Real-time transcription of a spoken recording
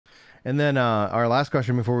And then our last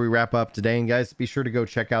question before we wrap up today, and guys, be sure to go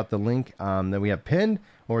check out the link that we have pinned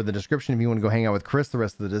or the description if you want to go hang out with Chris the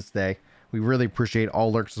rest of this day. We really appreciate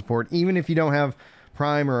all lurk support, even if you don't have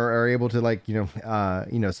Prime or are able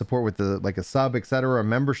to support with the like a sub, etc., a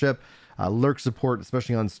membership. Lurk support,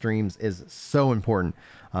 especially on streams, is so important.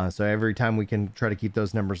 So every time we can try to keep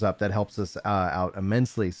those numbers up, that helps us out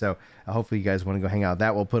immensely. So hopefully you guys want to go hang out.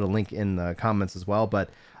 That we'll put a link in the comments as well. But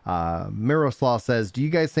Miroslav says, do you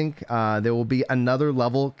guys think there will be another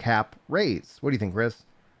level cap raise? What do you think, Chris?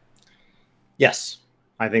 Yes.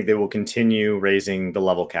 I think they will continue raising the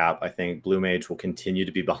level cap. I think Blue Mage will continue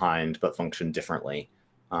to be behind, but function differently.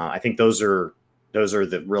 I think those are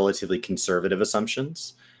the relatively conservative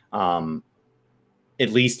assumptions,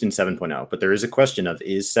 at least in 7.0. But there is a question of,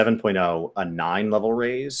 is 7.0 a 9 level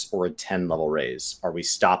raise or a 10 level raise? Are we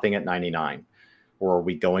stopping at 99 or are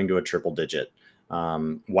we going to a triple digit?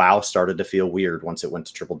 WoW started to feel weird once it went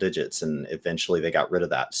to triple digits, and eventually they got rid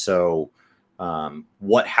of that. So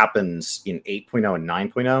what happens in 8.0 and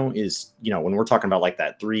 9.0 is, when we're talking about like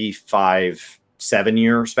that 3, 5, 7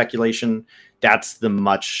 year speculation, that's the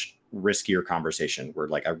much riskier conversation where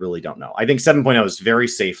like, I really don't know. I think 7.0 is very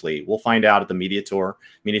safely. We'll find out at the Media Tour.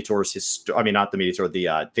 Media Tour is not the Media Tour, the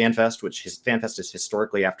FanFest, which FanFest is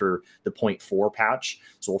historically after the 0.4 patch.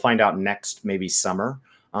 So we'll find out next, maybe summer.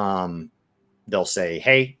 They'll say,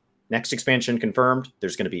 hey, next expansion confirmed.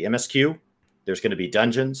 There's going to be MSQ. There's going to be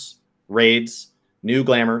dungeons, raids, new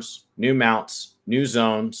glamours, new mounts, new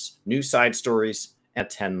zones, new side stories, and a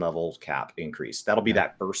 10 level cap increase. That'll be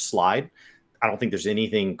that first slide. I don't think there's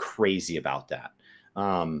anything crazy about that.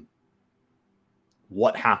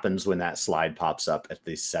 What happens when that slide pops up at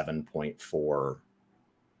the 7.4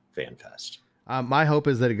 FanFest? My hope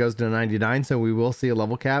is that it goes to 99, so we will see a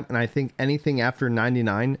level cap. And I think anything after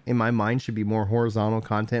 99, in my mind, should be more horizontal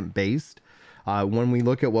content based. When we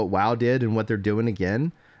look at what WoW did and what they're doing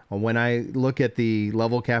again, when I look at the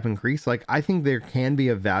level cap increase, like I think there can be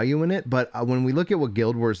a value in it. But when we look at what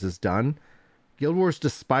Guild Wars has done, Guild Wars,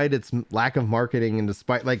 despite its lack of marketing and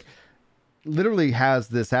despite literally has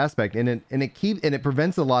this aspect and it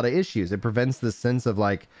prevents a lot of issues. It prevents this sense of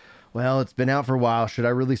like, well, it's been out for a while. Should I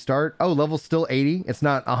really start? Oh, level's still 80. It's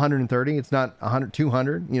not 130. It's not 100,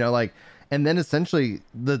 200, and then essentially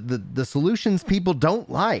the solutions people don't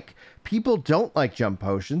like. People don't like jump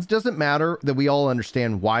potions. Doesn't matter that we all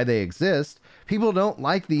understand why they exist. People don't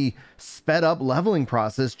like the sped up leveling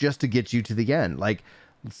process just to get you to the end. Like,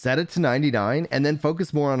 set it to 99 and then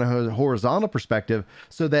focus more on a horizontal perspective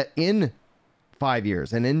so that in 5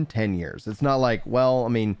 years and in 10 years, it's not like, well, I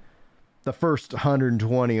mean, the first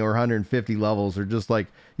 120 or 150 levels are just like,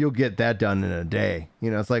 you'll get that done in a day.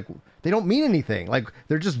 It's like, they don't mean anything. Like,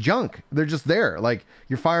 they're just junk. They're just there. Like,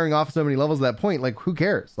 you're firing off so many levels at that point. Like, who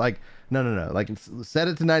cares? Like, no. Like, set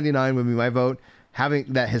it to 99 would be my vote. Having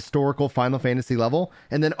that historical Final Fantasy level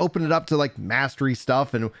and then open it up to like mastery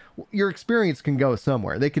stuff, and your experience can go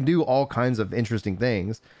somewhere. They can do all kinds of interesting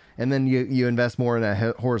things. And then you invest more in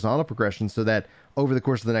a horizontal progression so that over the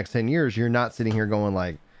course of the next 10 years, you're not sitting here going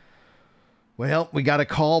like, well, we got to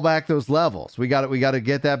call back those levels. We got to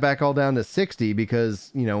get that back all down to 60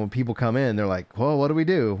 because, when people come in, they're like, well, what do we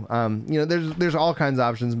do? There's all kinds of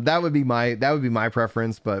options. That would be my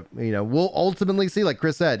preference, but we'll ultimately see, like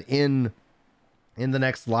Chris said, in the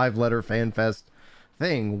next live letter FanFest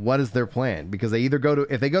thing, what is their plan? Because they either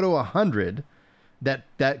if they go to 100,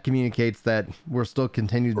 that communicates that we're still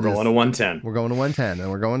continuing. We're going to 110. We're going to 110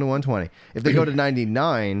 and we're going to 120. If they go to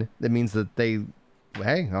 99, that means that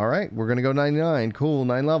hey, all right, we're going to go 99. Cool.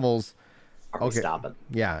 9 levels. Are we stopping?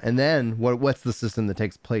 Yeah. And then what's the system that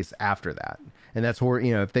takes place after that? And that's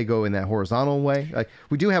if they go in that horizontal way, like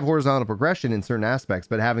we do have horizontal progression in certain aspects,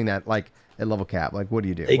 but having that like at level cap, like what do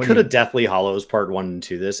you do? They could have Deathly Hollows Part 1 and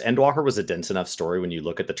 2 this. Endwalker was a dense enough story when you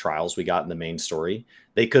look at the trials we got in the main story.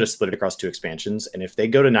 They could have split it across 2 expansions. And if they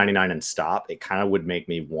go to 99 and stop, it kind of would make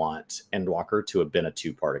me want Endwalker to have been a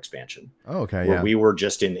 2-part expansion. Oh, okay. Where we were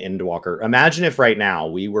just in Endwalker. Imagine if right now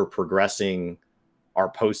we were progressing our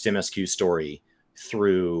post MSQ story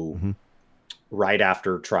through right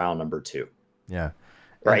after trial number 2. Yeah.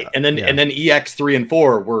 Right. And then EX 3 and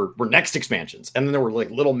 4 were next expansions. And then there were like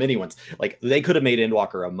little mini ones. Like they could have made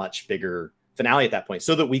Endwalker a much bigger finale at that point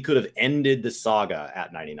so that we could have ended the saga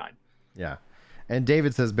at 99. Yeah. And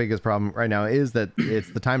David says biggest problem right now is that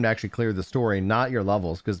it's the time to actually clear the story, not your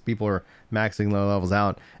levels, because people are maxing low levels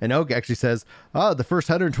out. And Oak actually says, "Oh, the first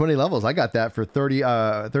 120 levels, I got that for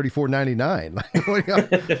 34.99." Like, what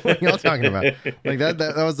are y'all talking about? Like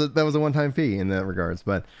that was a one-time fee in that regards.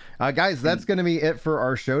 But guys, that's going to be it for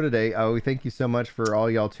our show today. We thank you so much for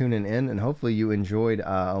all y'all tuning in, and hopefully you enjoyed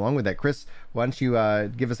along with that. Chris, why don't you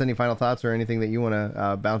give us any final thoughts or anything that you want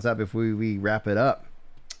to bounce up if we wrap it up?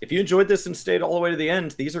 If you enjoyed this and stayed all the way to the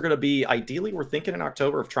end, these are going to be, ideally, we're thinking in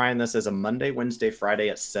October of trying this as a Monday, Wednesday, Friday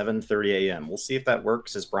at 7:30 a.m. We'll see if that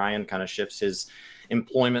works as Brian kind of shifts his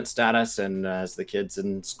employment status and as the kids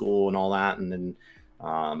in school and all that. And then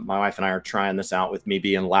my wife and I are trying this out with me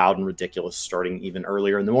being loud and ridiculous starting even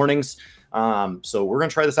earlier in the mornings. So we're going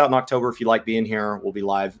to try this out in October. If you like being here, we'll be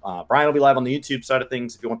live. Brian will be live on the YouTube side of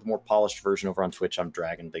things. If you want the more polished version over on Twitch, I'm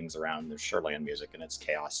dragging things around. There's Sherland music and it's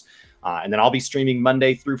chaos. And then I'll be streaming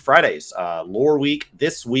Monday through Fridays. Lore week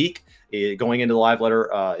this week, going into the live letter,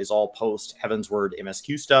 is all post Heaven's Word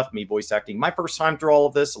MSQ stuff, me voice acting. My first time through all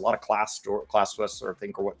of this, a lot of class quests or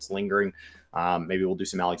think or what's lingering. Maybe we'll do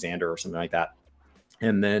some Alexander or something like that.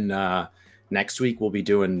 And then next week we'll be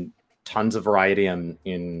doing tons of variety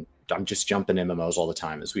I'm just jumping MMOs all the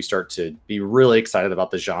time as we start to be really excited about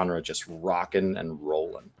the genre just rocking and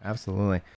rolling. Absolutely.